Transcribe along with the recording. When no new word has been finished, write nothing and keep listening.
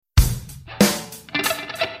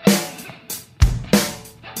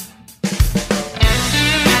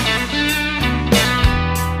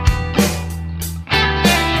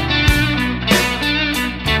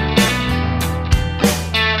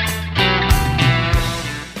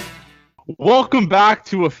Welcome back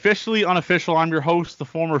to Officially Unofficial. I'm your host, the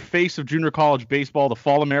former face of junior college baseball, the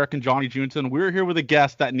Fall American Johnny Junson. We're here with a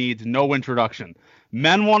guest that needs no introduction.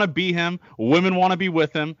 Men want to be him, women want to be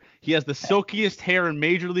with him. He has the silkiest hair in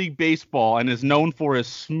Major League Baseball and is known for his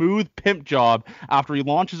smooth pimp job after he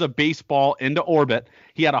launches a baseball into orbit.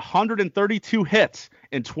 He had 132 hits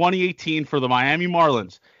in 2018 for the Miami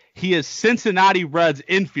Marlins. He is Cincinnati Reds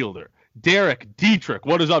infielder, Derek Dietrich.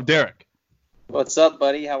 What is up, Derek? What's up,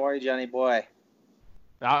 buddy? How are you, Johnny boy?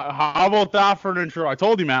 How about that for an intro? I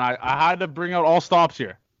told you, man, I had to bring out all stops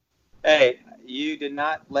here. Hey, you did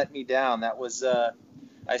not let me down. That was, I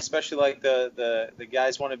especially like the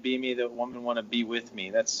guys want to be me, the women want to be with me.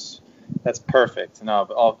 That's perfect. No,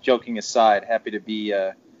 all joking aside, happy to be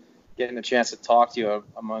getting a chance to talk to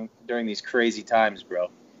you during these crazy times, bro.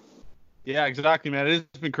 Yeah, exactly, man.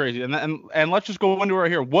 It's been crazy. And let's just go into it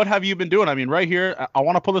right here. What have you been doing? I mean, right here, I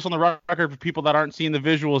want to put this on the record for people that aren't seeing the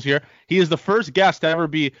visuals here. He is the first guest to ever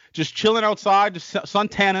be just chilling outside, just sun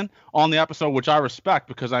tanning on the episode, which I respect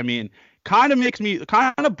because, I mean, kind of makes me,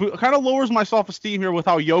 kind of lowers my self-esteem here with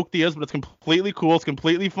how yoked he is, but it's completely cool. It's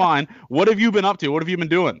completely fine. What have you been up to? What have you been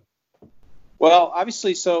doing? Well,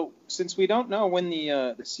 obviously, so since we don't know when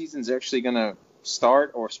the season's actually going to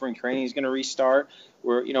start or spring training is going to restart,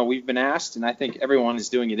 we've been asked, and I think everyone is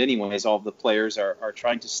doing it anyways. All of the players are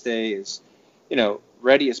trying to stay as,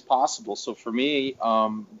 ready as possible. So for me,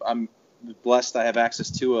 I'm blessed. I have access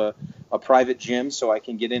to a private gym, so I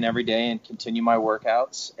can get in every day and continue my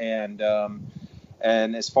workouts. And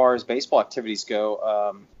as far as baseball activities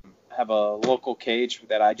go, have a local cage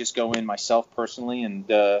that I just go in myself personally and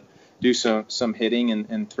do some hitting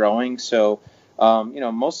and throwing. So,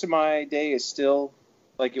 most of my day is still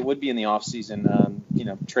like it would be in the off season.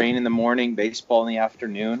 Train in the morning, baseball in the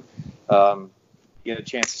afternoon. Get a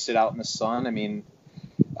chance to sit out in the sun. I mean,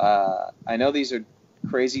 I know these are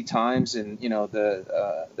crazy times, and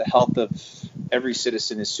the health of every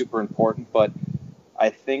citizen is super important. But I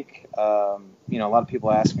think a lot of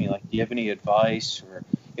people ask me, like, do you have any advice, or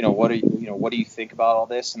what do you think about all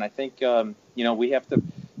this? And I think we have to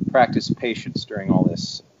practice patience during all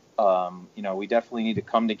this. We definitely need to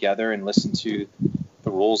come together and listen to the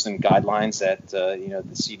rules and guidelines that the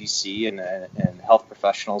CDC and health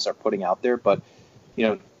professionals are putting out there. But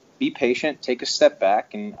be patient, take a step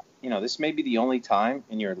back, and this may be the only time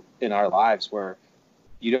in our lives where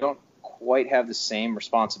you don't quite have the same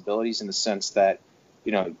responsibilities in the sense that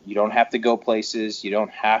you don't have to go places, you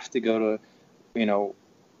don't have to go to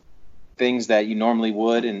things that you normally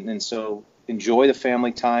would, and so enjoy the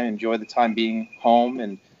family time, enjoy the time being home,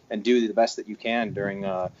 and do the best that you can during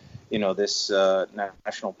this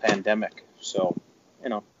national pandemic. So,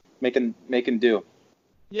 making do.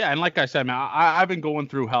 Yeah, and like I said, man, I've been going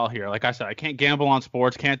through hell here. Like I said, I can't gamble on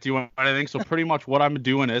sports, can't do anything. So pretty much what I'm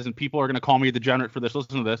doing is, and people are going to call me a degenerate for this,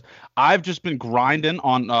 listen to this, I've just been grinding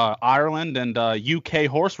on Ireland and UK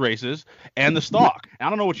horse races and the stock. I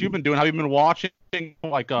don't know what you've been doing. Have you been watching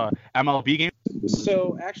like MLB games?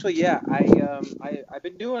 So actually, yeah, I've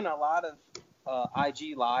been doing a lot of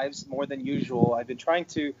IG lives more than usual. I've been trying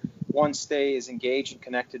to stay as engaged and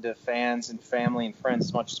connected to fans and family and friends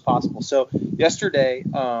as much as possible. So yesterday,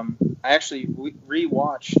 I actually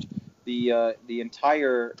rewatched the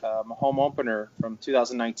entire home opener from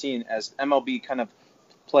 2019 as MLB kind of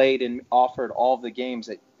played and offered all of the games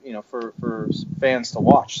that for fans to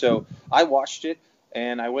watch. So I watched it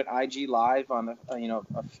and I went IG live on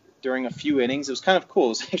during a few innings. It was kind of cool. It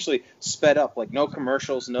was actually sped up, like no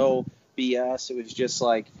commercials, no BS. It was just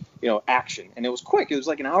like action, and it was quick. It was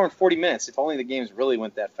like an hour and 40 minutes. If only the games really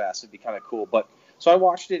went that fast, it'd be kind of cool. But so I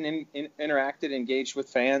watched it and interacted, engaged with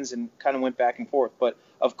fans, and kind of went back and forth. But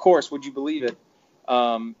of course, would you believe it?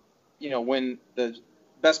 When the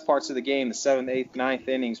best parts of the game, the 7th, 8th, 9th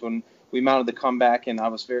innings, when we mounted the comeback, and I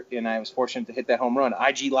was fortunate to hit that home run.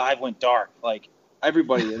 IG Live went dark. Like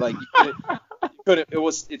everybody, like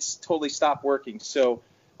it's totally stopped working. So.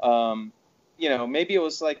 Maybe it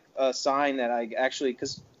was like a sign that I actually,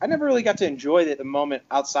 because I never really got to enjoy the moment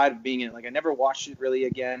outside of being in it. Like I never watched it really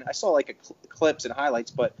again. I saw like clips and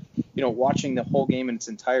highlights, but watching the whole game in its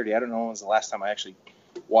entirety, I don't know when was the last time I actually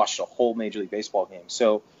watched a whole Major League Baseball game.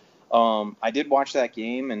 So I did watch that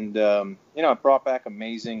game, and it brought back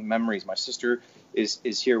amazing memories. My sister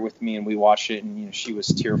is here with me, and we watched it, and she was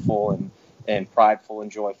tearful and prideful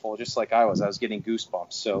and joyful, just like I was. I was getting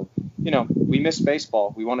goosebumps. So, we miss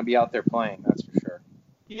baseball. We want to be out there playing, that's for sure.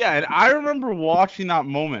 Yeah, and I remember watching that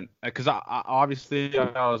moment because I'm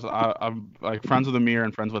like friends with Amir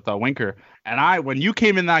and friends with Winker, and when you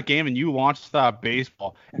came in that game and you launched that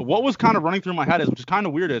baseball, what was kind of running through my head which is kind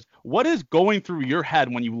of weird, is what is going through your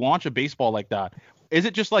head when you launch a baseball like that? Is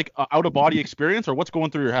it just like an out of body experience, or what's going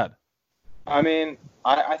through your head? I mean,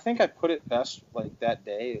 I think I put it best like that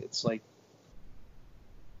day. It's like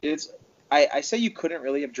I say you couldn't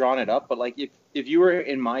really have drawn it up, but like if you were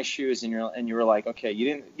in my shoes and you were like, okay, you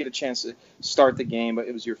didn't get a chance to start the game, but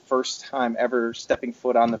it was your first time ever stepping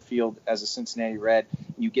foot on the field as a Cincinnati Red,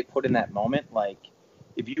 and you get put in that moment, like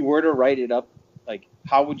if you were to write it up, like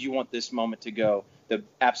how would you want this moment to go? The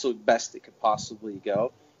absolute best it could possibly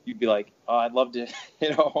go. You'd be like, oh, I'd love to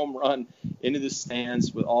hit a home run into the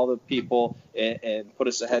stands with all the people and put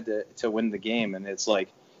us ahead to win the game. And it's like,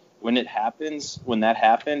 when that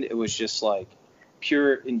happened, it was just like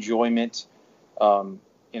pure enjoyment,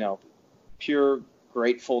 pure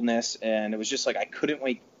gratefulness. And it was just like, I couldn't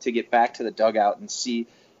wait to get back to the dugout and see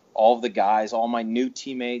all of the guys, all my new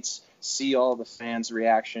teammates, see all the fans'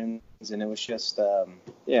 reactions. And it was just,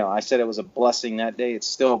 I said it was a blessing that day. It's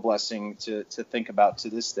still a blessing to think about to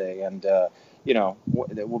this day. And,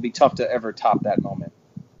 it will be tough to ever top that moment.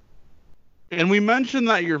 And we mentioned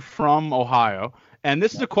that you're from Ohio. And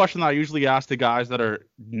this is a question that I usually ask the guys that are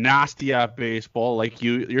nasty at baseball, like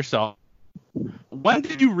you yourself. When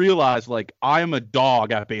did you realize, like, I am a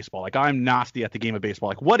dog at baseball? Like, I'm nasty at the game of baseball.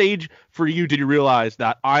 Like, what age for you did you realize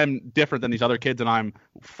that I'm different than these other kids and I'm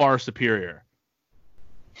far superior?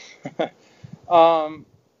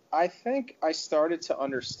 I think I started to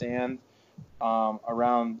understand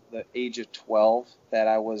around the age of 12 that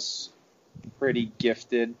I was pretty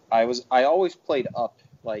gifted. I always played up.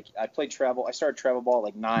 Like, I started travel ball at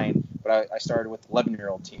like 9, but I started with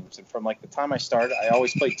 11-year-old teams. And from like the time I started, I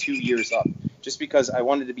always played 2 years up just because I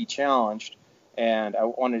wanted to be challenged and I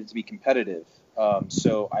wanted to be competitive.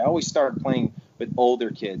 So I always started playing with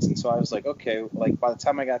older kids. And so I was like, okay, like by the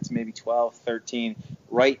time I got to maybe 12, 13,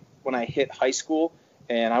 right when I hit high school,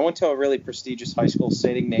 and I went to a really prestigious high school,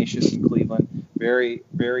 St. Ignatius in Cleveland, very,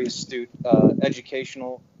 very astute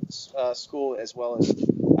educational school as well as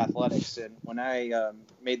athletics. And when I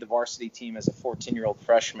made the varsity team as a 14-year-old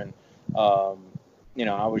freshman, I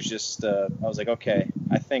was like, okay,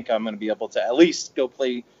 I think I'm going to be able to at least go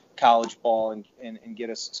play college ball and get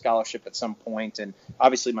a scholarship at some point. And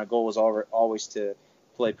obviously my goal was always to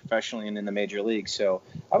play professionally and in the major league. So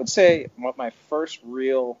I would say my first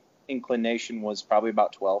real inclination was probably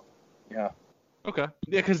about 12. Yeah. Okay.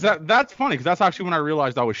 Yeah, because that's funny, because that's actually when I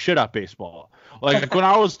realized I was shit at baseball. Like, when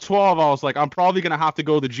I was 12, I was like, I'm probably going to have to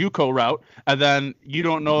go the JUCO route, and then you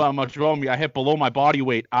don't know that much about me. I hit below my body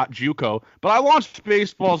weight at JUCO, but I launched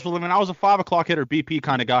baseballs for a living. I was a 5 o'clock hitter BP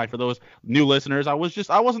kind of guy for those new listeners. I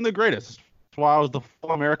wasn't the greatest. That's why I was the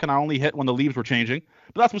full American. I only hit when the leaves were changing.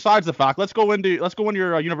 But that's besides the fact. Let's go into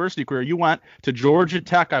your university career. You went to Georgia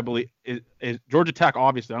Tech, I believe. Georgia Tech,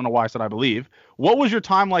 obviously. I don't know why I said I believe. What was your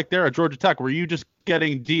time like there at Georgia Tech? Were you just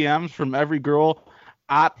getting DMs from every girl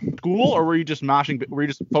at school, or were you just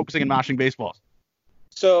focusing and mashing baseballs?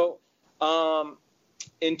 So,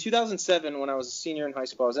 in 2007, when I was a senior in high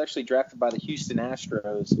school, I was actually drafted by the Houston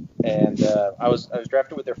Astros, and I was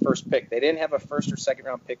drafted with their first pick. They didn't have a first or second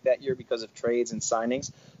round pick that year because of trades and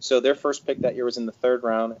signings. So their first pick that year was in the 3rd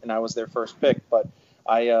round, and I was their first pick. But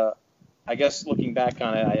I guess looking back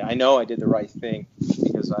on it, I know I did the right thing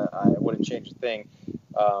because I wouldn't change a thing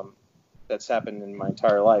that's happened in my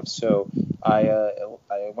entire life. So I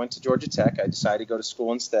went to Georgia Tech. I decided to go to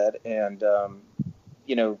school instead, and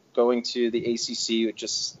going to the ACC, which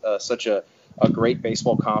is such a great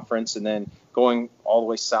baseball conference, and then going all the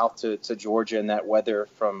way south to Georgia, and that weather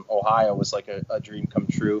from Ohio was like a dream come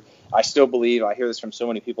true. I still believe, I hear this from so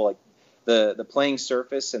many people, like the playing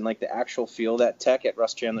surface and like the actual field at Tech at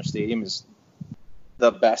Russ Chandler Stadium is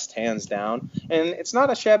the best, hands down. And it's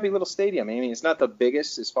not a shabby little stadium. I mean, it's not the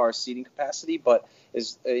biggest as far as seating capacity, but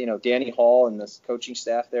Danny Hall and the coaching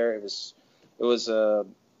staff there, it was like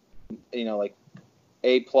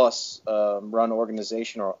A+ run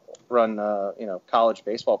organization or run college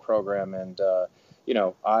baseball program. And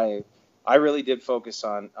I really did focus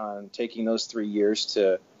on taking those 3 years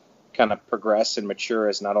to kind of progress and mature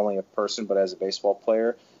as not only a person but as a baseball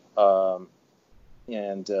player,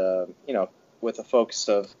 with a focus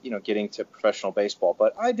of getting to professional baseball.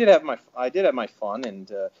 But I did have my fun, and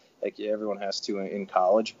like everyone has to in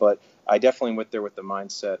college. But I definitely went there with the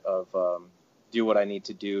mindset of do what I need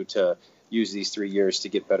to do to use these 3 years to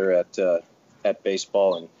get better at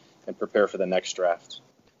baseball and prepare for the next draft.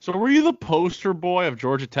 So were you the poster boy of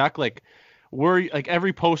Georgia Tech? Like,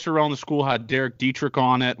 every poster around the school had Derek Dietrich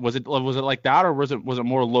on it? Was it like that, or was it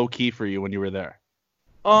more low key for you when you were there?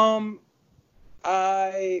 When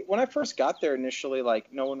I first got there initially,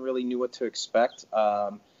 like no one really knew what to expect. I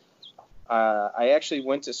actually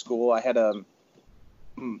went to school. I had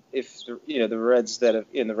if the Reds the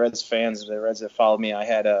Reds fans, the Reds that follow me, I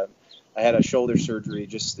had a shoulder surgery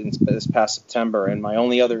just this past September, and my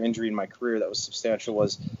only other injury in my career that was substantial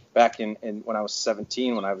was back in when I was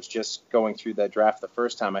 17, when I was just going through that draft the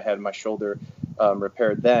first time. I had my shoulder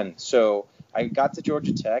repaired then. So I got to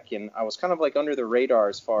Georgia Tech, and I was kind of like under the radar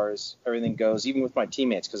as far as everything goes, even with my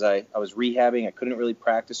teammates, because I was rehabbing. I couldn't really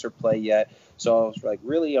practice or play yet, so I was like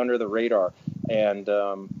really under the radar. And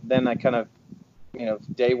then I kind of,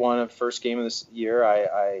 day one of first game of this year,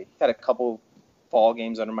 I had a couple fall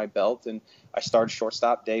games under my belt, and I started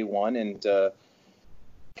shortstop day one, and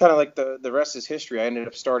kind of like the rest is history. I ended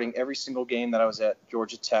up starting every single game that I was at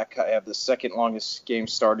Georgia Tech. I have the second longest game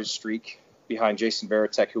started streak behind Jason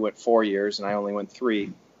Varitek, who went 4 years, and I only went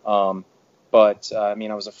 3. But I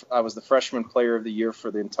was the freshman player of the year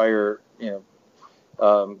for the entire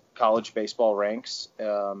college baseball ranks,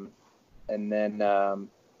 and then I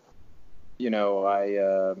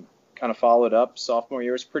kind of followed up. Sophomore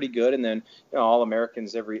year was pretty good, and then All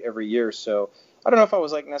Americans every year. So I don't know if I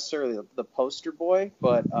was like necessarily the poster boy,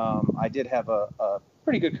 but I did have a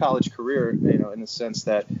pretty good college career, in the sense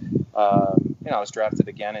that I was drafted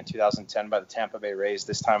again in 2010 by the Tampa Bay Rays,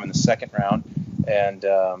 this time in the second round, and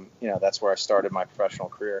that's where I started my professional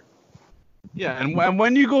career. Yeah, and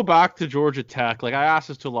when you go back to Georgia Tech, like I asked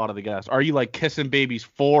this to a lot of the guests, are you like kissing babies'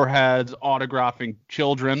 foreheads, autographing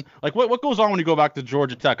children? Like what goes on when you go back to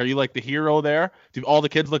Georgia Tech? Are you like the hero there? Do all the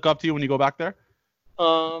kids look up to you when you go back there?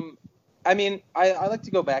 I like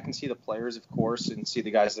to go back and see the players, of course, and see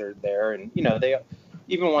the guys that are there, and they,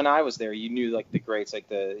 even when I was there, you knew like the greats, like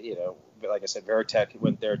like I said, Varitek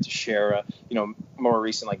went there, Teixeira, more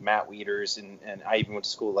recent like Matt Wieters, and I even went to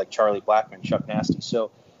school like Charlie Blackmon, Chuck Nasty.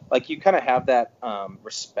 So like you kind of have that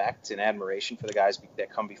respect and admiration for the guys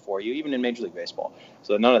that come before you, even in Major League Baseball.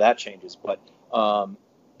 So none of that changes. But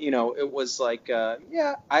it was like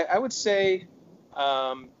I would say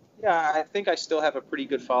I think I still have a pretty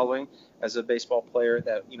good following as a baseball player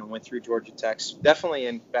that went through Georgia Tech.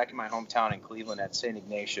 Definitely back in my hometown in Cleveland at St.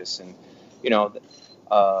 Ignatius, and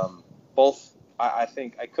both. I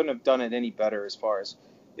think I couldn't have done it any better as far as.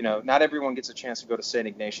 Not everyone gets a chance to go to St.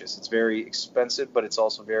 Ignatius. It's very expensive, but it's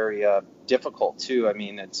also very difficult too. I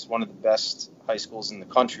mean, it's one of the best high schools in the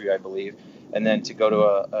country, I believe. And then to go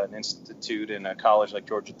to an institute in a college like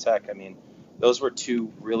Georgia Tech, I mean, those were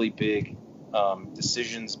two really big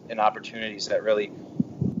decisions and opportunities that really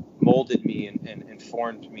molded me and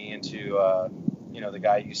formed me into, the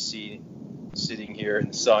guy you see sitting here in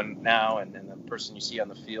the sun now, and the person you see on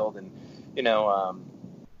the field. And,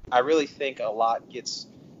 I really think a lot gets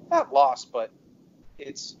not lost, but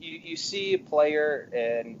it's you see a player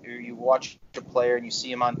and you watch a player and you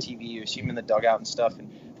see him on TV, you see him in the dugout and stuff.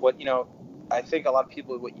 And I think a lot of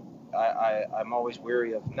people, I'm always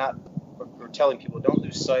wary of or telling people, don't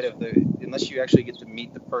lose sight of unless you actually get to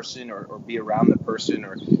meet the person or be around the person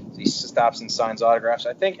or he stops and signs autographs.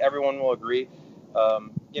 I think everyone will agree.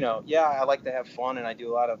 I like to have fun and I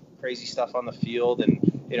do a lot of crazy stuff on the field, and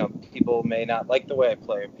people may not like the way I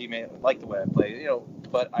play, and people may like the way I play,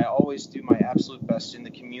 but I always do my absolute best in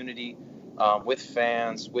the community, with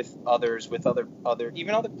fans, with others, with other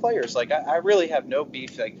even other players. Like I really have no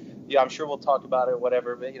beef. Like, I'm sure we'll talk about it or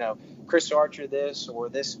whatever, but Chris Archer this or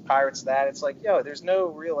this Pirates that. It's like, there's no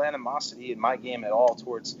real animosity in my game at all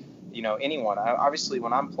towards anyone. Obviously,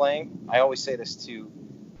 when I'm playing, I always say this to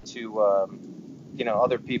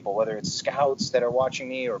other people, whether it's scouts that are watching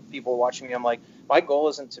me or people watching me. I'm like, my goal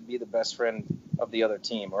isn't to be the best friend of the other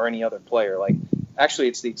team or any other player. Like, actually,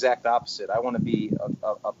 it's the exact opposite. I want to be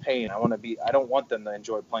a pain. I don't want them to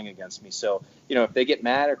enjoy playing against me. So, if they get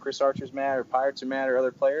mad or Chris Archer's mad or Pirates are mad or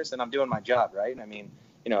other players, then I'm doing my job, right? I mean,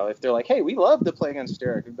 if they're like, hey, we love to play against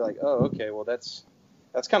Derek, we'd be like, oh, okay, well, that's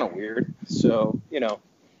kind of weird. So,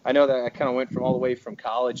 I know that I kind of went from all the way from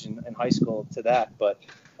college and high school to that, but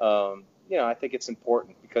I think it's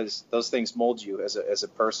important because those things mold you as a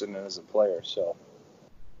person and as a player. So.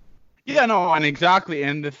 Yeah, no, and exactly.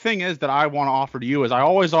 And the thing is that I want to offer to you is I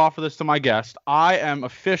always offer this to my guests. I am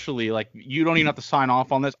officially, like, you don't even have to sign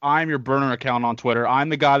off on this. I'm your burner account on Twitter. I'm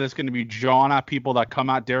the guy that's going to be jawing at people that come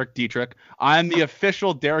at Derek Dietrich. I'm the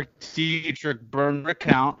official Derek Dietrich burner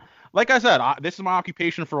account. Like I said, this is my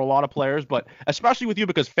occupation for a lot of players, but especially with you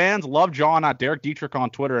because fans love John at Derek Dietrich on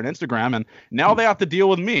Twitter and Instagram, and now they have to deal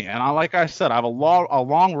with me. And like I said, I have a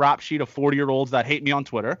long rap sheet of 40-year-olds that hate me on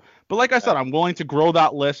Twitter. But like I said, I'm willing to grow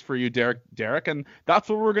that list for you, Derek, and that's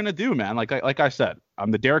what we're gonna do, man. Like I said,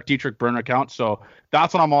 I'm the Derek Dietrich burner account, so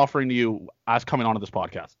that's what I'm offering to you as coming onto this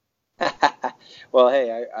podcast. Well,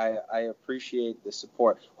 hey, I appreciate the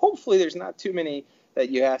support. Hopefully, there's not too many that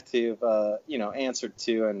you have to answer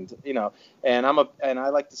to, and I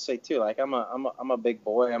like to say too, like I'm a big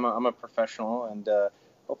boy, I'm a professional, and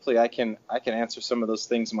hopefully I can answer some of those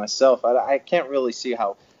things myself. I can't really see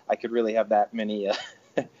how I could really have that many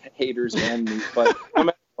haters around me, but no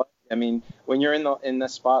matter what, I mean, when you're in the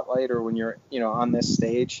spotlight, or when you're on this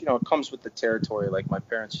stage, it comes with the territory, like my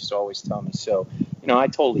parents used to always tell me. So I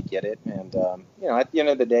totally get it, and at the end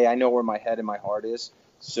of the day, I know where my head and my heart is.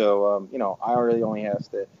 So I really only have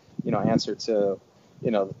to answer to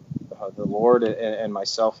the Lord and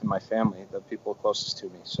myself and my family, the people closest to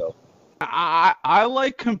me. So I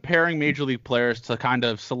like comparing Major League players to kind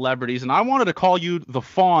of celebrities, and I wanted to call you the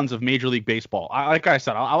Fonz of Major League Baseball. Like I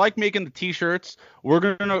said, I like making the T-shirts. We're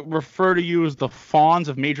going to refer to you as the Fonz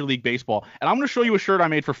of Major League Baseball. And I'm going to show you a shirt I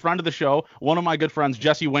made for friend of the show, one of my good friends,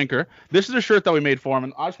 Jesse Winker. This is a shirt that we made for him,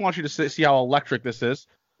 and I just want you to see how electric this is.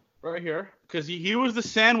 Right here, because he was the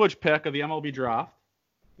sandwich pick of the MLB draft.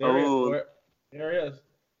 There he is.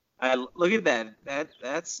 Look at that.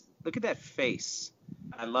 Look at that face.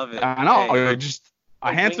 I love it. I know. Hey, just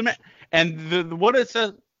a handsome man. And what it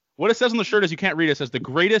says on the shirt is, you can't read it. It says the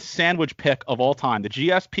greatest sandwich pick of all time, the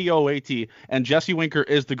GSPOAT, and Jesse Winker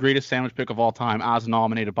is the greatest sandwich pick of all time, as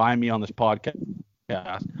nominated by me on this podcast.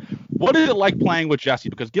 What is it like playing with Jesse?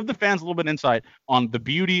 Because give the fans a little bit of insight on the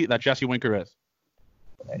beauty that Jesse Winker is.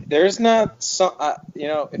 There's not some,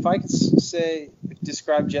 if I could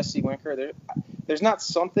describe Jesse Winker, there's not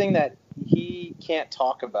something that he can't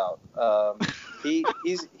talk about.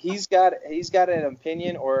 He's got an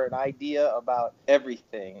opinion or an idea about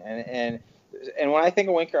everything. And when I think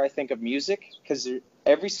of Winker, I think of music, because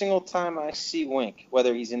every single time I see Wink,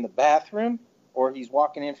 whether he's in the bathroom or he's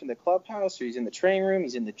walking in from the clubhouse, or he's in the training room,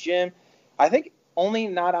 he's in the gym, I think only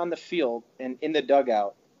not on the field and in the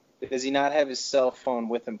dugout does he not have his cell phone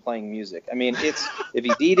with him playing music. I mean, if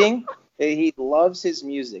he's eating, he loves his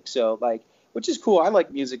music. So, like, which is cool. I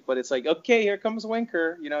like music, but it's like, okay, here comes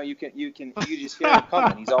Winker. You just hear him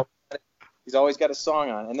coming. He's always got a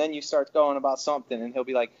song on, and then you start going about something, and he'll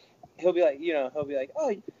be like, oh,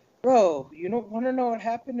 bro, want to know what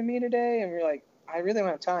happened to me today? And you're like, I really don't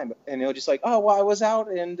have time. And he'll just like, oh, well, I was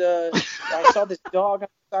out and I saw this dog on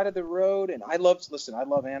the side of the road, and I love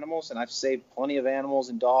animals, and I've saved plenty of animals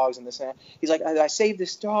and dogs and this and that. He's like, I saved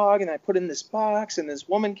this dog and I put it in this box, and this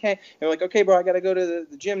woman came, and we're like, okay, bro, I got to go to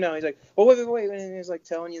the gym now. He's like, well, wait. And he's like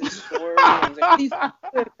telling you the story. And he's like,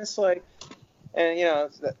 it's like,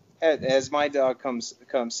 and as my dog comes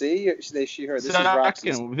see, she heard this is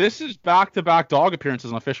Roxy's. This is back-to-back dog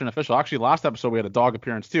appearances on Official and Official. Actually, last episode we had a dog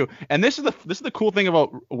appearance too. And this is the cool thing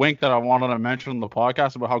about Wink that I wanted to mention on the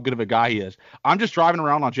podcast about how good of a guy he is. I'm just driving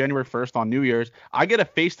around on January 1st on New Year's. I get a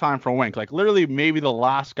FaceTime from Wink, like literally maybe the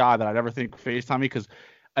last guy that I'd ever think FaceTime me, because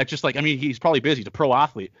it's just like, I mean, he's probably busy. He's a pro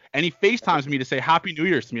athlete, and he FaceTimes me to say Happy New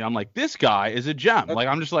Year's to me. I'm like, this guy is a gem. Like,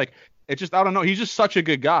 I'm just like, it's just, I don't know. He's just such a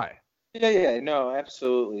good guy. Yeah, no,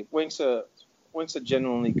 absolutely. Wink's a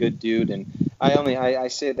genuinely good dude, and I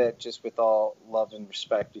say that just with all love and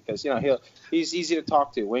respect, because he's easy to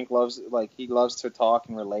talk to. Wink loves to talk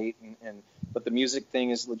and relate, but the music thing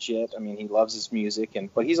is legit. I mean, he loves his music,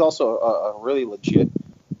 but he's also a really legit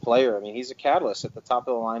player. I mean, he's a catalyst at the top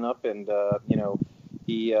of the lineup, and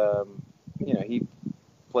he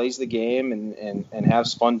plays the game and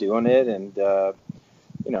has fun doing it, and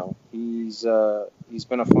he's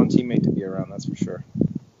been a fun teammate to be around, that's for sure.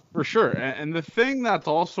 For sure. And the thing that's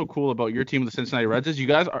also cool about your team, the Cincinnati Reds, is you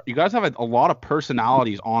guys have a lot of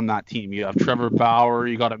personalities on that team. You have Trevor Bauer,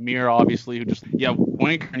 you got Amir, obviously, you have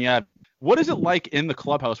Winker, and what is it like in the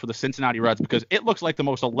clubhouse for the Cincinnati Reds? Because it looks like the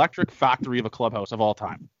most electric factory of a clubhouse of all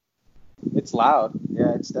time. It's loud.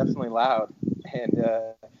 Yeah, it's definitely loud. And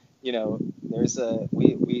we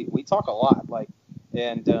talk a lot, a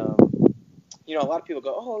lot of people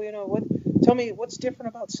go, oh, tell me what's different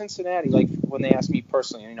about Cincinnati. Like, when they ask me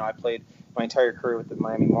personally, I played my entire career with the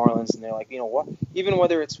Miami Marlins, and they're like, what, even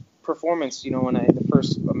whether it's performance, when the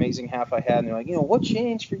first amazing half I had, and they're like, what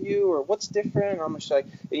changed for you, or what's different? And I'm just like,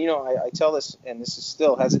 I tell this, and this is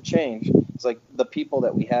still hasn't changed. It's like the people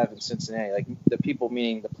that we have in Cincinnati, like the people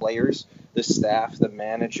meaning the players, the staff, the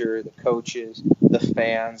manager, the coaches, the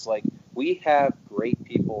fans. Like, we have great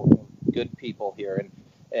people, good people here,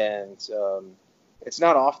 and it's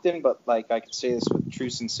not often, but like I can say this with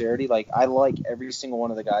true sincerity. Like, I like every single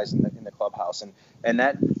one of the guys in the clubhouse, and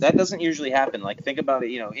that doesn't usually happen. Like, think about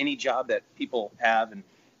it. Any job that people have,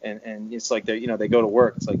 and it's like they go to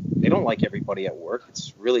work. It's like they don't like everybody at work.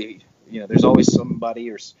 It's really there's always somebody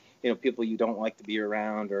or people you don't like to be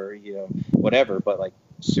around, or whatever. But like,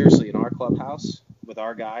 seriously, in our clubhouse with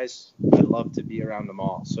our guys, I love to be around them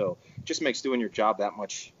all. So it just makes doing your job that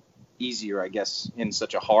much easier, I guess, in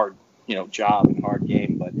such a hard, job and hard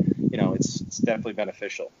game. But, it's definitely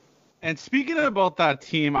beneficial. And speaking about that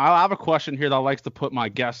team, I have a question here that likes to put my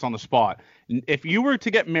guests on the spot. If you were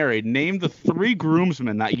to get married, name the 3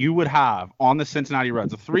 groomsmen that you would have on the Cincinnati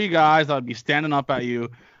Reds. The 3 guys that would be standing up at you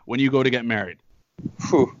when you go to get married.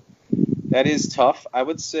 Whew. That is tough. I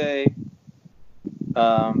would say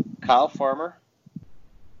Kyle Farmer.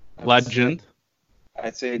 Legend.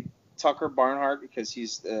 I'd say Tucker Barnhart because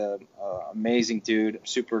he's an amazing dude. I'm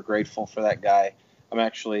super grateful for that guy. I'm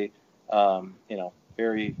actually,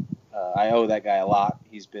 very. I owe that guy a lot.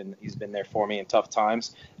 He's been there for me in tough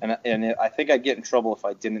times, and I think I'd get in trouble if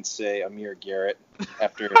I didn't say Amir Garrett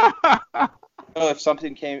after. If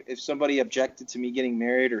somebody objected to me getting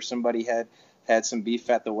married, or somebody had some beef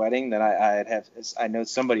at the wedding, then I know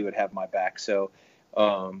somebody would have my back. So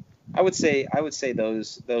I would say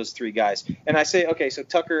those 3 guys. And I say, okay, so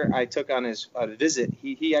Tucker, I took on his visit.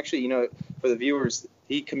 He actually, for the viewers,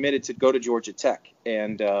 he committed to go to Georgia Tech,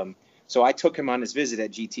 and so I took him on his visit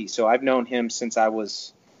at GT. So I've known him since I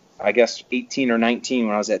was, I guess, 18 or 19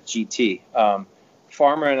 when I was at GT.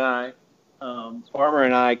 Farmer and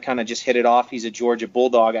I kind of just hit it off. He's a Georgia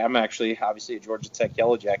Bulldog. I'm actually obviously a Georgia Tech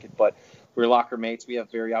Yellow Jacket, but we're locker mates. We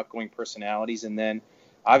have very outgoing personalities. And then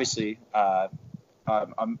obviously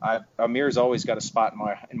Amir's always got a spot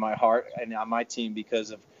in my heart and on my team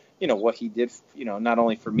because of, what he did, not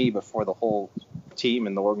only for me, but for the whole team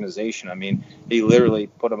and the organization. I mean, he literally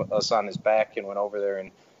put us on his back and went over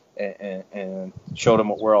there and showed him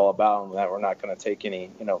what we're all about and that we're not going to take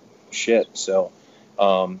any, shit. So,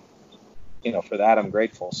 for that, I'm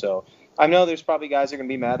grateful. So I know there's probably guys that are going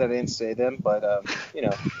to be mad that I didn't say them, but, I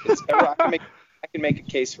can make a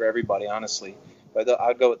case for everybody, honestly. But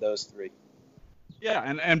I'd go with those 3. Yeah,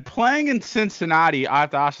 and playing in Cincinnati, I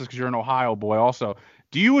have to ask this because you're an Ohio boy also.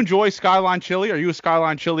 Do you enjoy Skyline Chili? Are you a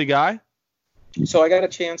Skyline Chili guy? So I got a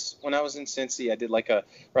chance when I was in Cincy. I did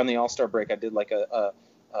around the All-Star break, I did a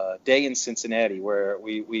day in Cincinnati where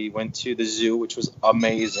we went to the zoo, which was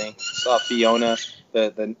amazing. Saw Fiona,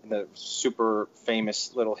 the super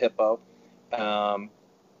famous little hippo.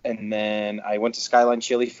 And then I went to Skyline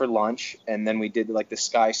Chili for lunch, and then we did the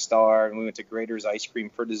Sky Star, and we went to Grater's Ice Cream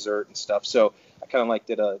for dessert and stuff. So I kind of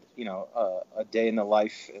did a day in the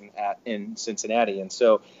life in Cincinnati, and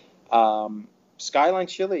so Skyline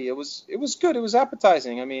Chili, it was good. It was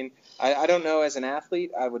appetizing. I mean, I don't know, as an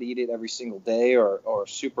athlete I would eat it every single day or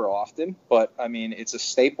super often, but I mean it's a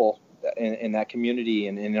staple in that community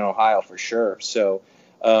and in Ohio for sure. So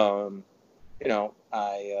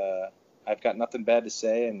I've got nothing bad to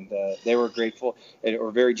say, and they were grateful and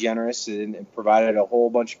were very generous and provided a whole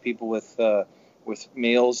bunch of people with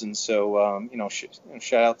meals. And so,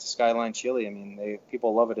 shout out to Skyline Chili. I mean,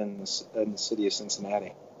 people love it in the city of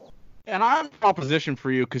Cincinnati. And I have a proposition for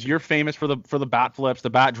you because you're famous for the bat flips, the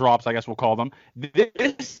bat drops, I guess we'll call them.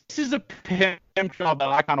 This is a pimp job that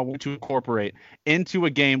I kind of want to incorporate into a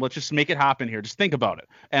game. Let's just make it happen here. Just think about it.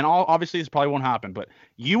 And obviously this probably won't happen, but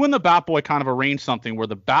you and the bat boy kind of arrange something where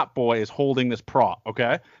the bat boy is holding this prop,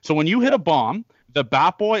 okay? So when you hit a bomb, the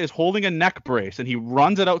bat boy is holding a neck brace, and he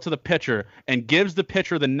runs it out to the pitcher and gives the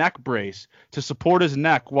pitcher the neck brace to support his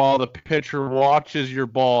neck while the pitcher watches your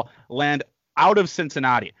ball land out of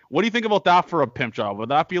Cincinnati. What do you think about that for a pimp job? Would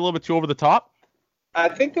that be a little bit too over the top? I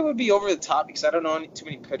think that would be over the top because I don't know too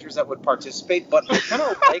many pitchers that would participate, but I kind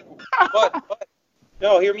of like but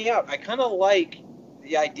no, hear me out. I kind of like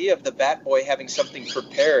the idea of the bat boy having something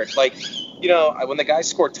prepared. Like, when the guys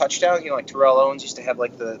score touchdowns, like Terrell Owens used to have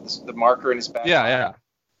the marker in his back. Yeah.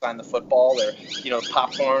 Sign the football or,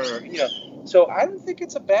 popcorn or, So I don't think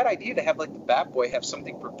it's a bad idea to have the bat boy have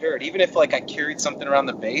something prepared, even if I carried something around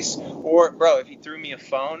the base, or if he threw me a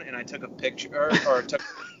phone and I took a picture or took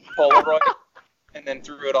a Polaroid and then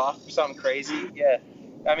threw it off or something crazy. Yeah.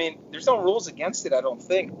 I mean, there's no rules against it, I don't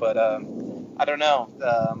think, but I don't know.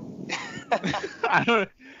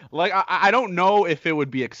 I don't know if it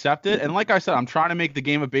would be accepted. And like I said, I'm trying to make the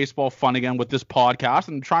game of baseball fun again with this podcast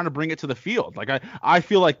and trying to bring it to the field. I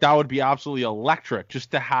feel like that would be absolutely electric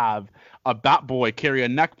just to have a bat boy carry a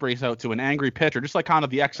neck brace out to an angry pitcher, just like kind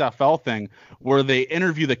of the XFL thing where they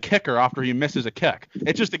interview the kicker after he misses a kick.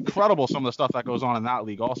 It's just incredible some of the stuff that goes on in that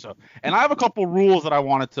league also. And I have a couple rules that I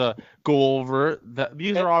wanted to go over.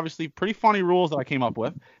 These are obviously pretty funny rules that I came up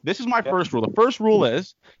with. This is my first rule. The first rule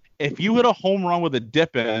is, if you hit a home run with a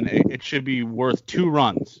dip in, it should be worth 2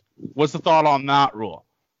 runs. What's the thought on that rule?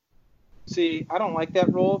 See, I don't like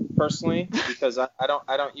that rule personally because I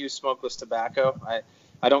don't use smokeless tobacco.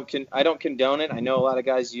 I don't condone it. I know a lot of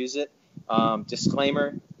guys use it.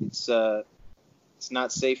 Disclaimer: it's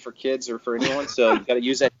not safe for kids or for anyone, so you got to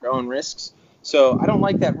use at your own risks. So I don't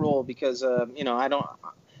like that rule because I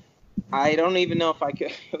don't even know if I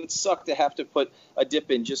could. It would suck to have to put a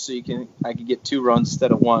dip in just so I could get 2 runs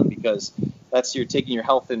instead of 1, because you're taking your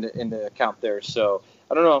health into account there. So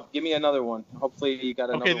I don't know. Give me another one. Hopefully you got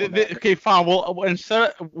another one. Okay, fine.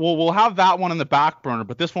 We'll have that one in the back burner,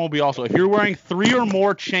 but this one will be also if you're wearing 3 or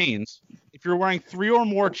more chains. If you're wearing 3 or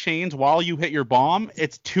more chains while you hit your bomb,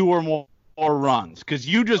 it's 2 or more runs, because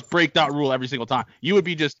you just break that rule every single time. You would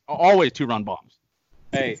be just always 2-run bombs.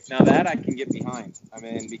 Hey, now that I can get behind. I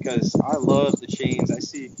mean, because I love the chains.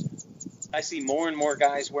 I see more and more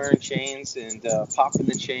guys wearing chains and popping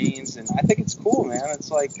the chains, and I think it's cool, man. It's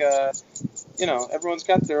like, everyone's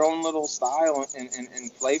got their own little style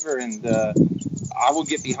and flavor, and I will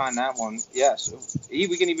get behind that one. Yeah, so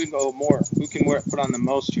we can even go more. Who can put on the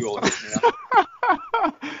most jewelry?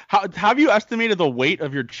 Have you estimated the weight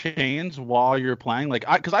of your chains while you're playing?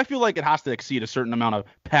 Because I feel like it has to exceed a certain amount of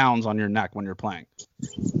pounds on your neck when you're playing.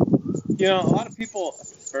 A lot of people,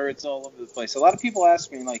 birds all over the place. A lot of people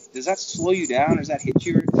ask me, like, does that slow you down? Does that hit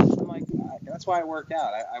you? I'm like, that's why I work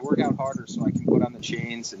out. I work out harder so I can put on the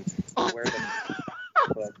chains and wear them.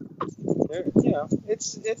 But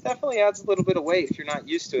it definitely adds a little bit of weight if you're not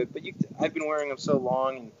used to it. But I've been wearing them so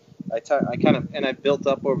long, and I've built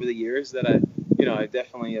up over the years that I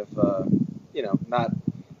definitely have not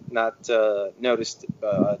noticed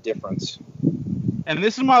a difference. And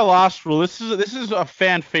this is my last rule. This is a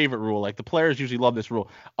fan favorite rule. Like, the players usually love this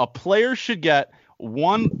rule. A player should get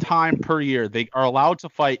 1 time per year. They are allowed to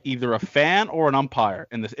fight either a fan or an umpire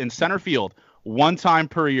in center field 1 time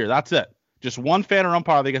per year. That's it. Just 1 fan or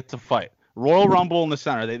umpire they get to fight. Royal Rumble in the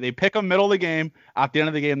center. They pick them middle of the game. At the end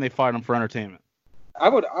of the game, they fight them for entertainment. I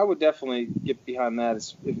would definitely get behind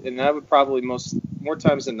that, and I would probably more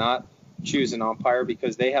times than not choose an umpire,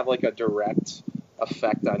 because they have like a direct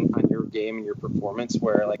effect on your game and your performance,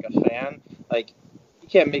 where like a fan, like, you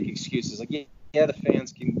can't make excuses. Like, yeah, the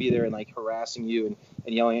fans can be there and like harassing you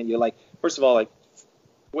and yelling at you. Like, first of all, like,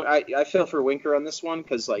 I feel for Winker on this one,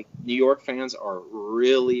 because like New York fans are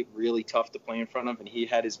really, really tough to play in front of, and he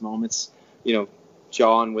had his moments,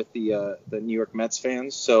 John, with the New York Mets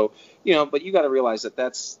fans. So, but you got to realize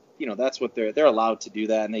that's what they're allowed to do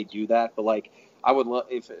that, and they do that. But like, I would love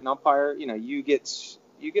if an umpire, you get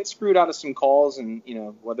screwed out of some calls, and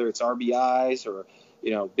whether it's RBIs or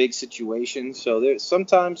big situations. So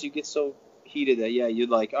sometimes you get so heated that you'd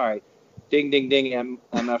like, all right, ding ding ding,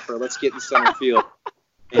 MFer, let's get in center field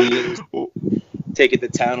and you take it to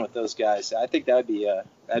town with those guys. I think that'd be a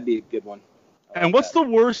good one. And what's the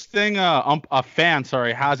worst thing a fan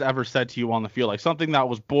has ever said to you on the field? Like, something that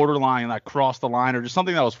was borderline, that crossed the line, or just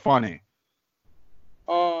something that was funny?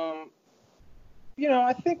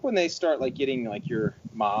 I think when they start like getting like your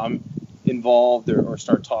mom involved, or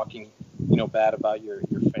start talking, bad about your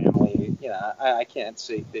family, I can't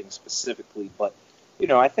say things specifically, but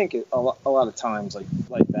I think a lot of times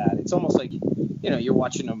like that, it's almost like you're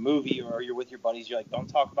watching a movie or you're with your buddies, you're like, don't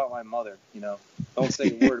talk about my mother, don't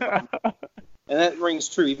say a word about me. And that rings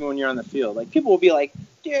true even when you're on the field. Like, people will be like,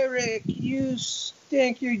 Derek, you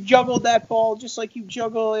stink, you juggled that ball just like you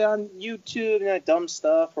juggle it on YouTube and that dumb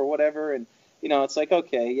stuff or whatever. And it's like,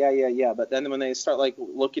 okay, yeah. But then when they start like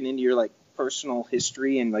looking into your like personal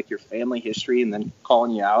history and like your family history and then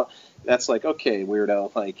calling you out, that's like, okay,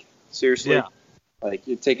 weirdo. Like, seriously, like,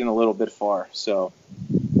 you're taking a little bit far. So,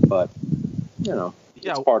 but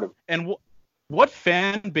it's part of it. And what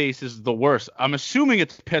fan base is the worst? I'm assuming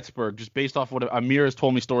it's Pittsburgh, just based off what Amir has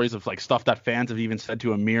told me, stories of like stuff that fans have even said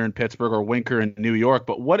to Amir in Pittsburgh or Winker in New York.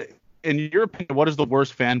 But what, in your opinion, what is the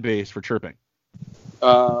worst fan base for chirping?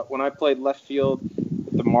 When I played left field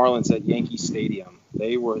with the Marlins at Yankee Stadium,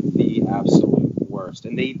 they were the absolute worst,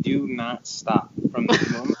 and they do not stop from the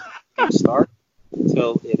moment they start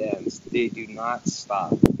until it ends. They do not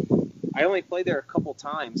stop. I only played there a couple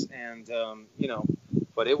times, and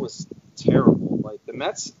but it was terrible. Like, the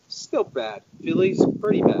Mets, still bad. Phillies,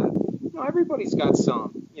 pretty bad. Everybody's got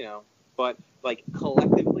some, but like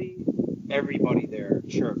collectively, everybody there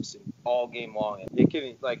chirps all game long. It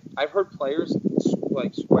can, like, I've heard players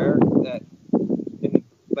like swear that in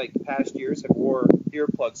like past years have wore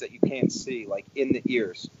earplugs that you can't see, like, in the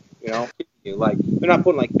ears. Like, they're not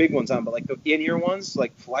putting like big ones on, but like the in-ear ones,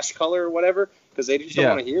 like flesh color or whatever, because they just don't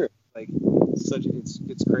want to hear it. Like,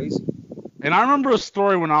 it's crazy. And I remember a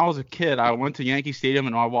story when I was a kid. I went to Yankee Stadium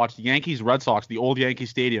and I watched Yankees Red Sox, the old Yankee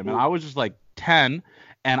Stadium, and I was just like 10.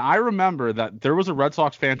 And I remember that there was a Red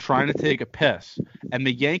Sox fan trying to take a piss, and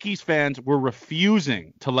the Yankees fans were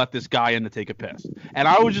refusing to let this guy in to take a piss. And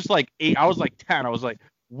I was just like 8. I was like 10. I was like,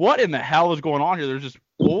 what in the hell is going on here? There's just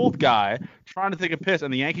old guy trying to take a piss,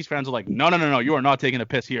 and the Yankees fans are like, no, you are not taking a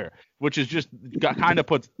piss here, which is just kind of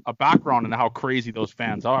puts a background into how crazy those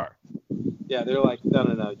fans are. Yeah, they're like, no,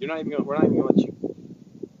 we're not even gonna let you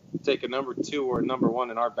take a number 2 or number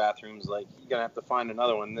 1 in our bathrooms. Like, you're gonna have to find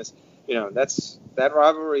another one. That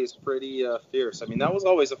rivalry is pretty fierce. I mean, that was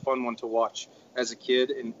always a fun one to watch as a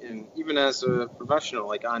kid, and even as a professional,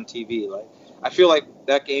 like on TV. Like, I feel like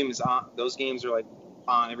that game is on. Those games are like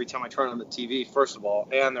on every time I turn on the TV. First of all,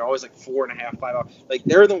 and they're always like 4.5, 5 hours. Like,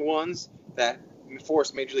 they're the ones that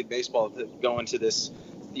force Major League Baseball to go into this.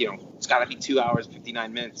 It's got to be 2 hours,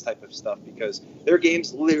 59 minutes type of stuff, because their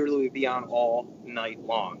games literally be on all night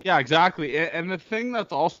long. Yeah, exactly. And the thing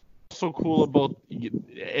that's also cool about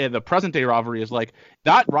the present day rivalry is like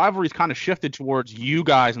that rivalry's kind of shifted towards you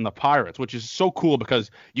guys and the Pirates, which is so cool because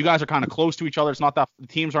you guys are kind of close to each other. It's not that the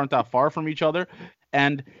teams aren't that far from each other.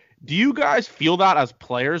 And do you guys feel that as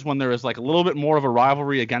players when there is like a little bit more of a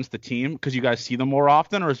rivalry against the team because you guys see them more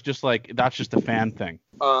often, or is it just like that's just a fan thing?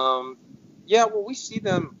 Yeah, well, we see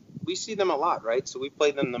them a lot, right? So we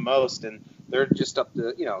play them the most, and they're just up to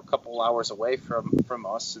a couple hours away from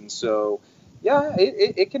us, and so yeah,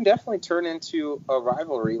 it can definitely turn into a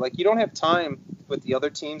rivalry. Like, you don't have time with the other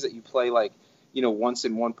teams that you play like once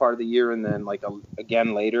in one part of the year and then like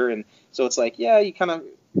again later, and so it's like, yeah, you kind of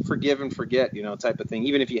forgive and forget type of thing,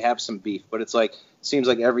 even if you have some beef. But it's like, it seems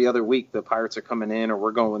like every other week the Pirates are coming in or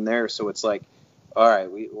we're going there, so it's like, all right,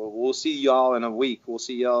 we'll see y'all in a week. We'll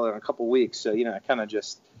see y'all in a couple weeks. So, I kind of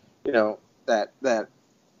just, that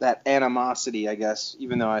animosity, I guess,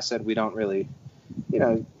 even though I said we don't really,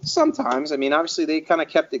 sometimes, I mean, obviously they kind of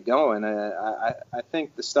kept it going. I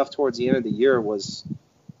think the stuff towards the end of the year was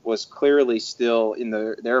clearly still in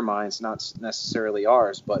their minds, not necessarily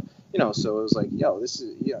ours. But, so it was like, this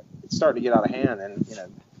is, it's starting to get out of hand.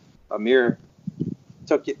 And, Amir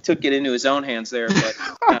took it into his own hands there.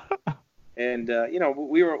 But, and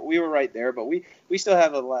we were right there, but we still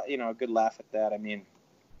have a good laugh at that. I mean,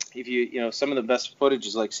 if some of the best footage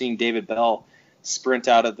is like seeing David Bell sprint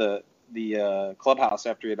out of the clubhouse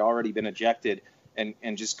after he had already been ejected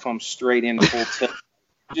and just come straight in full tilt.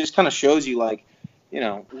 It just kind of shows you, like,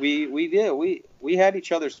 we had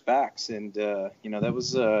each other's backs, and that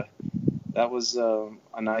was a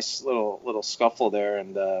nice little scuffle there,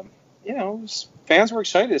 and fans were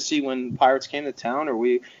excited to see when Pirates came to town, or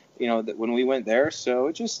when we went there. So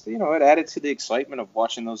it just, it added to the excitement of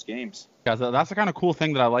watching those games. Yeah, that's the kind of cool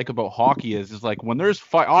thing that I like about hockey is like when there's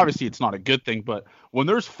fight, obviously it's not a good thing, but when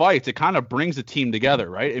there's fights, it kind of brings a team together,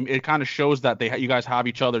 right? It kind of shows that you guys have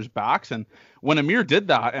each other's backs. And when Amir did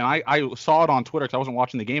that, and I saw it on Twitter because I wasn't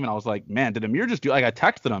watching the game, and I was like, man, did Amir just do, like, I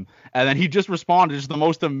texted him, and then he just responded, just the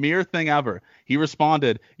most Amir thing ever. He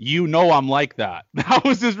responded, I'm like that. That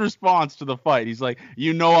was his response to the fight. He's like,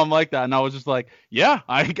 I'm like that. And I was just like, yeah,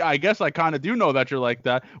 I guess I kind of do know that you're like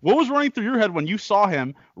that. What was running through your head when you saw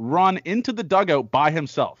him run into the dugout by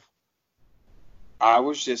himself? I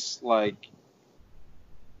was just like,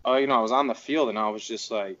 I was on the field, and I was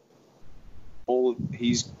just like,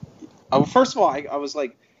 first of all, I was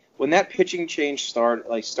like, when that pitching change started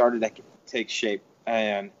to take shape,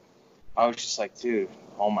 and I was just like, dude,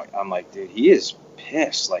 I'm like, dude, he is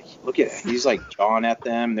pissed. Like, look at it. He's like jawing at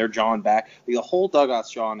them, they're jawing back. The whole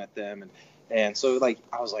dugout's jawing at them, and so, like,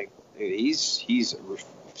 I was like, dude, he's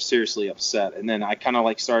seriously upset. And then I kind of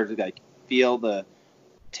like started to like feel the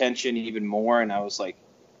tension even more, and I was like,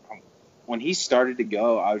 when he started to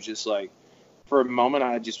go, I was just like, for a moment,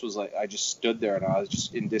 I just stood there and I was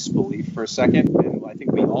just in disbelief for a second, and I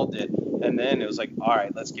think we all did. And then it was like, all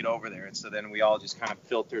right, let's get over there. And so then we all just kind of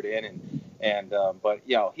filtered in, but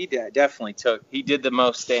he definitely he did the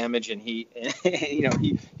most damage, and he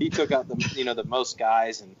took out the most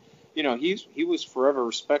guys, and he was forever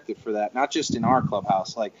respected for that, not just in our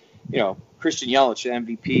clubhouse. Like, Christian Yelich, the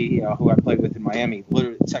MVP, who I played with in Miami,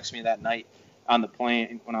 literally texted me that night on the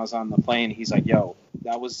plane, when I was on the plane. He's like, yo,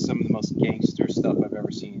 that was some of the most gangster stuff I've ever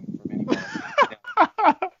seen from anyone.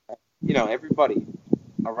 Everybody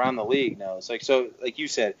around the league knows. Like, so, like you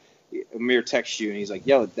said, Amir texts you and he's like,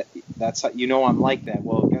 yo, that's how, I'm like that.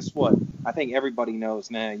 Well, guess what? I think everybody knows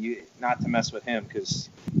now not to mess with him, because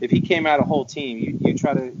if he came out a whole team, you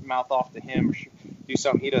try to mouth off to him or do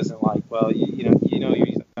something he doesn't like. Well, he's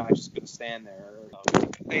like, no, I'm just gonna stand there.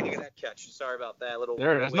 Hey, look at that catch. Sorry about that.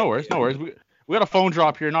 There it is. No worries. We got a phone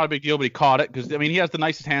drop here. Not a big deal, but he caught it because, I mean, he has the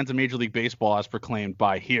nicest hands in Major League Baseball, as proclaimed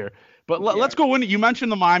by here. But let's go in. You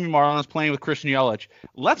mentioned the Miami Marlins playing with Christian Yelich.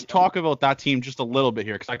 Let's talk about that team just a little bit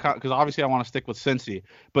here, because obviously I want to stick with Cincy.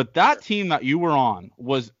 But that team that you were on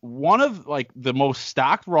was one of, like, the most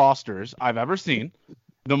stacked rosters I've ever seen.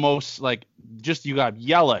 the most, like, just you got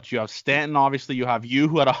Yelich, you have Stanton, obviously you have you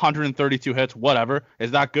who had 132 hits, whatever.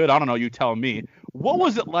 Is that good? I don't know. You tell me. What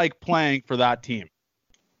was it like playing for that team?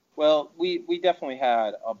 Well, we definitely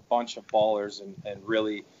had a bunch of ballers and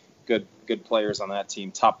really good players on that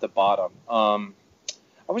team, top to bottom. I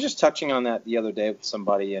was just touching on that the other day with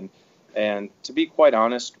somebody, and to be quite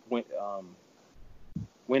honest,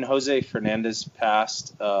 when Jose Fernandez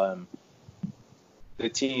passed, the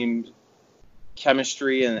team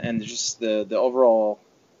chemistry and just the overall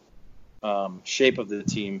shape of the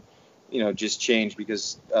team, just changed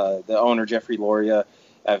because the owner, Jeffrey Loria,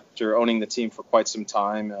 after owning the team for quite some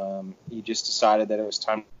time, he just decided that it was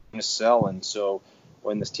time to sell. And so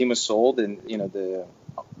when this team was sold, and the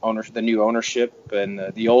new ownership and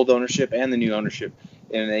the old ownership and the new ownership,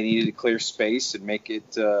 and they needed to clear space and make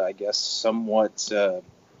it, I guess, somewhat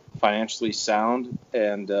financially sound,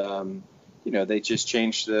 and they just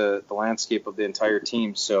changed the landscape of the entire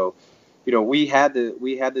team. So, we had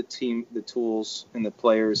the team, the tools, and the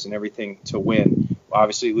players and everything to win.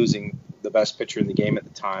 Obviously, losing the best pitcher in the game at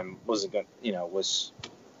the time wasn't good. Was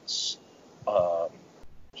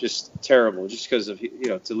just terrible, just because of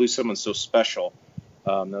to lose someone so special.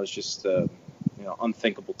 That was just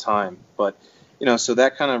unthinkable time. But so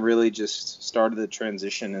that kind of really just started the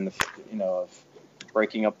transition and of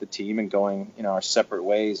breaking up the team and going our separate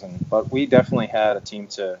ways. But we definitely had a team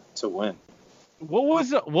to win. What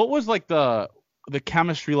was like the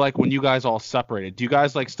chemistry like when you guys all separated? Do you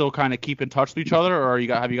guys like still kind of keep in touch with each other, or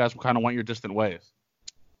have you guys kind of went your distant ways?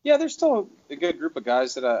 Yeah, there's still a good group of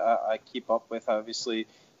guys that I keep up with. Obviously,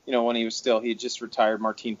 when he had just retired,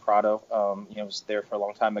 Martin Prado, was there for a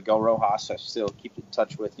long time. Miguel Rojas, I still keep in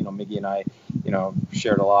touch with. Miggy and I,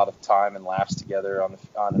 shared a lot of time and laughs together on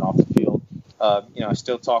and off the field. I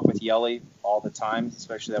still talk with Yelly all the time,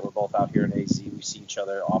 especially that we're both out here in AZ. We see each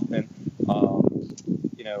other often.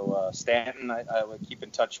 Stanton, I would keep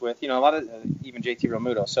in touch with. A lot of even JT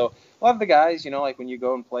Realmuto. So a lot of the guys, like when you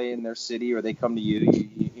go and play in their city or they come to you,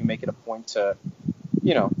 you make it a point to,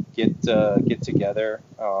 get together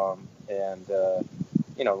and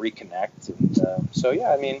reconnect. And so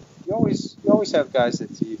yeah, I mean, you always have guys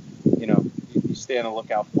that you stay on the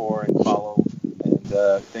lookout for and follow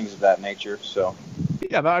and things of that nature. So.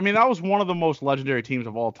 Yeah, I mean, that was one of the most legendary teams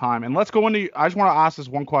of all time. And let's go into – I just want to ask this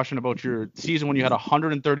one question about your season when you had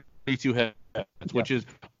 132 hits, which is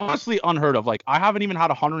honestly unheard of. Like, I haven't even had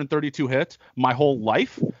 132 hits my whole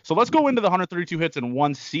life. So let's go into the 132 hits in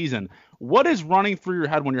one season. What is running through your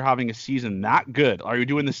head when you're having a season that good? Are you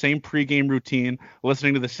doing the same pregame routine,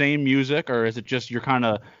 listening to the same music, or is it just you're kind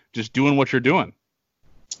of just doing what you're doing?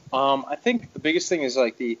 I think the biggest thing is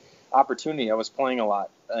like the opportunity. I was playing a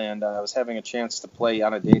lot, and I was having a chance to play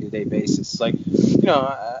on a day-to-day basis. Like,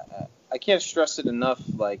 I can't stress it enough.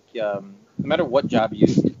 Like, no matter what job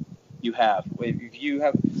you have, if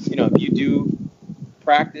you do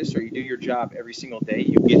practice or you do your job every single day,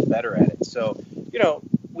 you get better at it. So,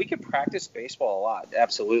 we can practice baseball a lot.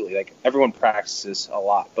 Absolutely. Like, everyone practices a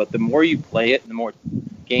lot, but the more you play it, the more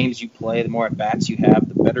games you play, the more at-bats you have,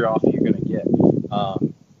 the better off you're going to get.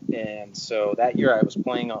 And so that year I was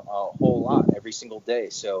playing a whole lot every single day.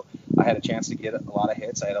 So I had a chance to get a lot of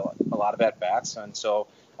hits. I had a lot of at-bats. And so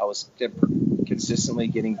I was consistently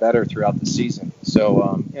getting better throughout the season.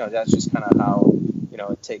 So, that's just kind of how,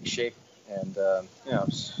 it takes shape. And,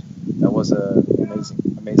 that was an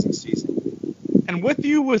amazing season. And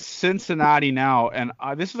with Cincinnati now, and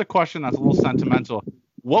this is a question that's a little sentimental.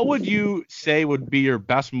 What would you say would be your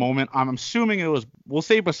best moment? I'm assuming it was, we'll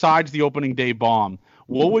say besides the opening day bomb,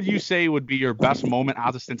 what would you say would be your best moment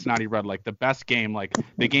as a Cincinnati Red? Like the best game, like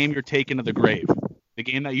the game you're taking to the grave, the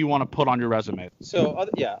game that you want to put on your resume? So,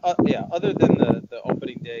 other than the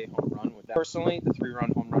opening day home run, with that, personally, the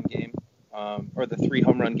 3-run home run game, or the 3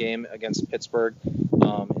 home run game against Pittsburgh in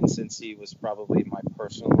Cincy was probably my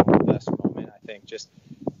personal best moment. I think just,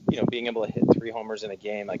 being able to hit 3 homers in a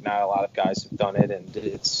game, like not a lot of guys have done it, and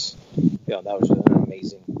it's, that was an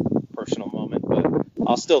amazing personal moment. But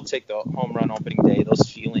I'll still take the home run opening day, those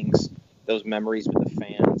feelings, those memories with the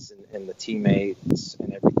fans and the teammates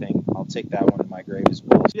and everything. I'll take that one in my grave as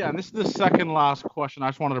well. Yeah, and this is the second last question. I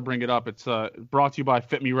just wanted to bring it up. It's brought to you by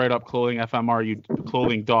Fit Me Right Up Clothing,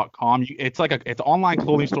 FMRUclothing.com. It's like it's an online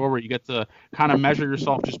clothing store where you get to kind of measure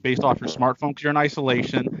yourself just based off your smartphone because you're in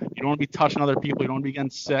isolation. You don't want to be touching other people. You don't want to be getting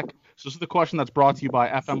sick. So this is the question that's brought to you by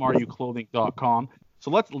FMRUclothing.com.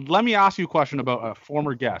 So let me ask you a question about a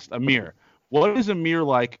former guest, Amir. What is Amir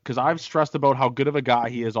like? Because I've stressed about how good of a guy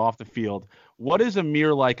he is off the field. What is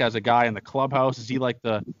Amir like as a guy in the clubhouse? Is he like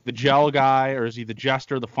the gel guy, or is he the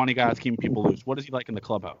jester, the funny guy that's keeping people loose? What is he like in the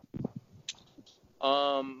clubhouse?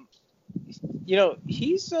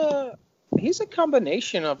 he's a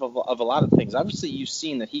combination of a lot of things. Obviously, you've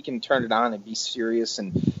seen that he can turn it on and be serious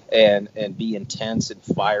and be intense and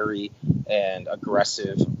fiery and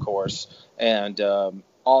aggressive, of course, and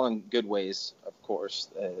all in good ways, of course.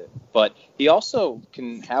 But he also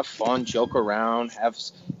can have fun, joke around,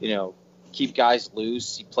 keep guys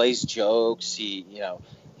loose. He plays jokes.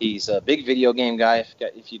 He's a big video game guy.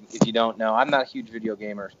 If you don't know, I'm not a huge video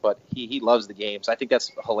gamer, but he loves the games. I think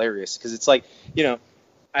that's hilarious because it's like,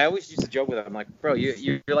 I always used to joke with him. I'm like, bro,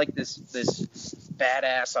 you're like this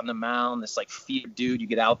badass on the mound, this like feared dude. You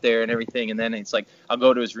get out there and everything, and then it's like I'll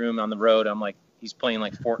go to his room on the road. I'm like, he's playing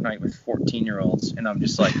like Fortnite with 14-year-olds, and I'm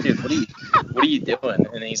just like, dude, what are you doing?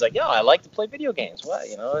 And he's like, yo, I like to play video games. What?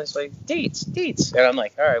 It's like dates, and I'm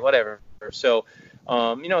like, all right, whatever. So,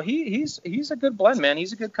 he's a good blend, man.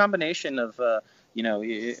 He's a good combination of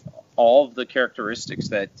all of the characteristics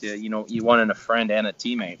that you want in a friend and a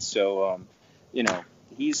teammate. So,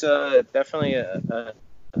 he's definitely a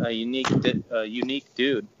unique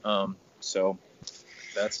dude. So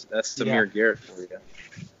that's Amir Garrett for you.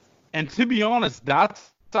 And to be honest,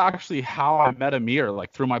 that's actually how I met Amir,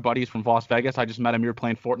 like through my buddies from Las Vegas. I just met Amir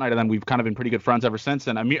playing Fortnite, and then we've kind of been pretty good friends ever since.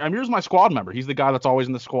 And Amir's my squad member. He's the guy that's always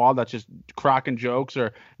in the squad that's just cracking jokes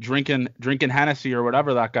or drinking Hennessy or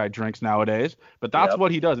whatever that guy drinks nowadays. But that's what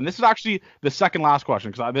he does. And this is actually the second last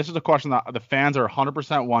question, because this is a question that the fans are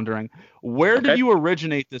 100% wondering. Where did you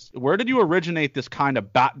originate this? Where did you originate this kind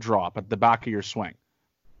of bat drop at the back of your swing?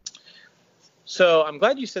 So I'm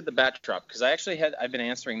glad you said the bat drop, because I've been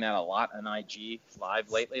answering that a lot on IG Live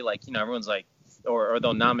lately. Like, everyone's like, or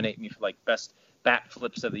they'll nominate me for like best bat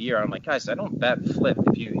flips of the year. I'm like, guys, I don't bat flip.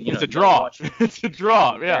 If it's a drop. It's a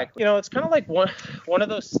drop. Yeah. It's kind of like one of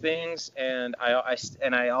those things. And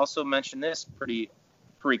I also mention this pretty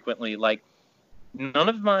frequently. Like, none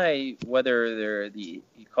of my, whether they're you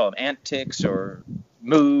call them antics or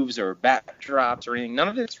moves or bat drops or anything, none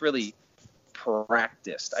of it's really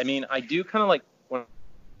practiced. I mean, I do kind of like when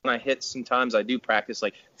I hit, sometimes I do practice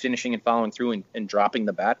like finishing and following through and dropping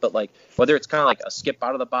the bat, but like whether it's kind of like a skip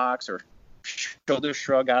out of the box or shoulder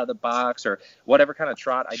shrug out of the box or whatever kind of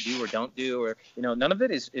trot I do or don't do, or none of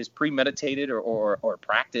it is premeditated or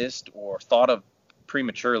practiced or thought of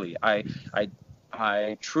prematurely. I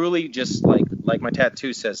truly just like my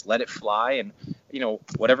tattoo says, let it fly, and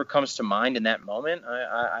whatever comes to mind in that moment,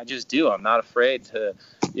 I just do. I'm not afraid to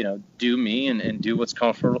do me and do what's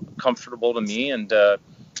comfortable to me, and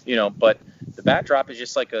but the bat drop is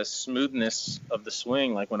just like a smoothness of the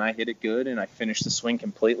swing. Like when I hit it good and I finish the swing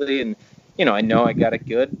completely, and I know I got it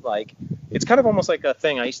good. Like it's kind of almost like a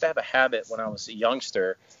thing. I used to have a habit when I was a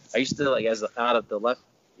youngster. I used to out of the left,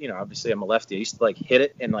 obviously I'm a lefty. I used to like hit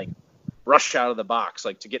it and like rush out of the box,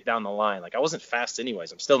 like to get down the line. Like I wasn't fast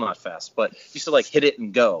anyways. I'm still not fast, but used to like hit it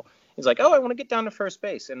and go. He's like, oh, I want to get down to first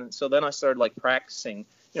base. And so then I started like practicing.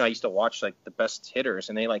 I used to watch like the best hitters,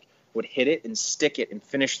 and they like would hit it and stick it and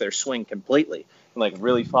finish their swing completely and like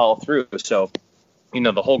really follow through. So,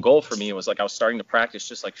 the whole goal for me was like I was starting to practice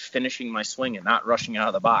just like finishing my swing and not rushing out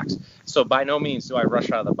of the box. So by no means do I rush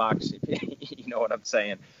out of the box, if you know what I'm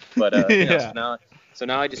saying. But so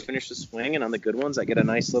now I just finish the swing, and on the good ones I get a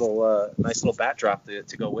nice little bat drop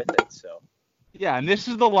to go with it. So. Yeah, and this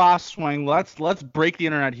is the last swing. Let's break the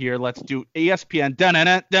internet here. Let's do ESPN.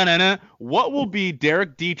 Da-na-na. What will be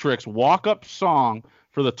Derek Dietrich's walk-up song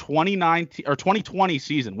for the 2019 or 2020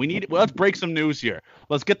 season? Let's break some news here.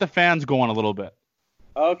 Let's get the fans going a little bit.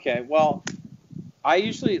 Okay, well,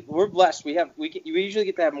 we're blessed. We usually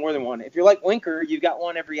get to have more than one. If you're like Winker, you've got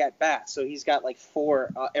one every at bat. So he's got like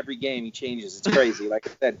 4 every game he changes. It's crazy. Like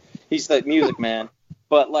I said, he's the music man.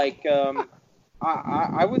 But like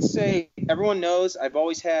I would say everyone knows I've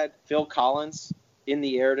always had Phil Collins in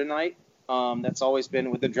the air tonight. That's always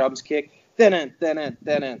been with the drums kick. So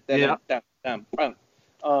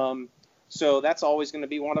that's always going to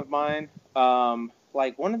be one of mine.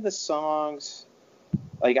 Like one of the songs,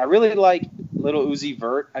 like I really like Little Uzi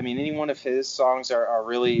Vert. I mean, any one of his songs are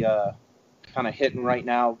really kind of hitting right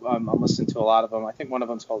now. I'm listening to a lot of them. I think one of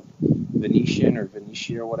them's called Venetian or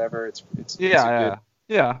Venetia or whatever. It's a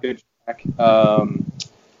good track.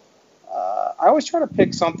 I always try to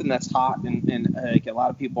pick something that's hot and like a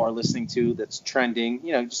lot of people are listening to, that's trending,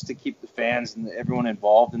 just to keep the fans and everyone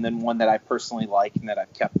involved, and then one that I personally like and that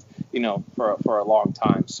I've kept, for a long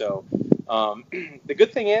time. So the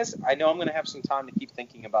good thing is I know I'm going to have some time to keep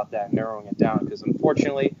thinking about that and narrowing it down, because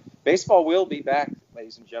unfortunately baseball will be back,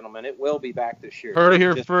 ladies and gentlemen. It will be back this year. Heard it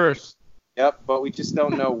here first. Yep, but we just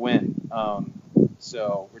don't know when.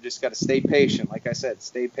 So we're just got to stay patient. Like I said,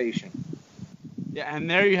 stay patient. Yeah,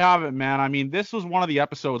 and there you have it, man. I mean, this was one of the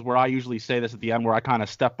episodes where I usually say this at the end, where I kind of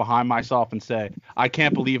step behind myself and say, I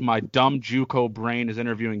can't believe my dumb JUCO brain is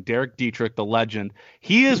interviewing Derek Dietrich, the legend.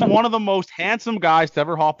 He is one of the most handsome guys to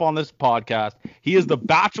ever hop on this podcast. He is the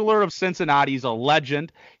Bachelor of Cincinnati. He's a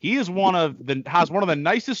legend. He is has one of the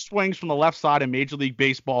nicest swings from the left side in Major League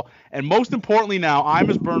Baseball. And most importantly now, I'm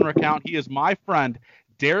his burner account. He is my friend,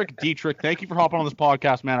 Derek Dietrich. Thank you for hopping on this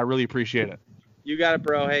podcast, man. I really appreciate it. You got it,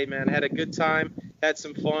 bro. Hey, man, had a good time, had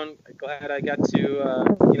some fun. Glad I got to,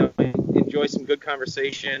 enjoy some good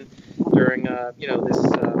conversation during, this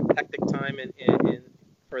hectic time in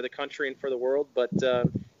for the country and for the world. But,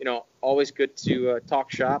 always good to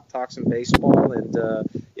talk shop, talk some baseball, and,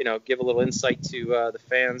 give a little insight to the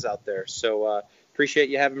fans out there. So appreciate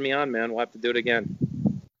you having me on, man. We'll have to do it again.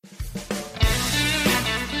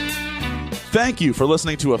 Thank you for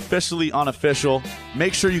listening to Officially Unofficial.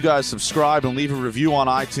 Make sure you guys subscribe and leave a review on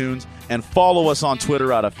iTunes, and follow us on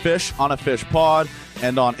Twitter at OnAfishPod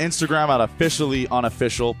and on Instagram at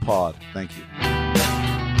OfficiallyUnofficialPod. Thank you.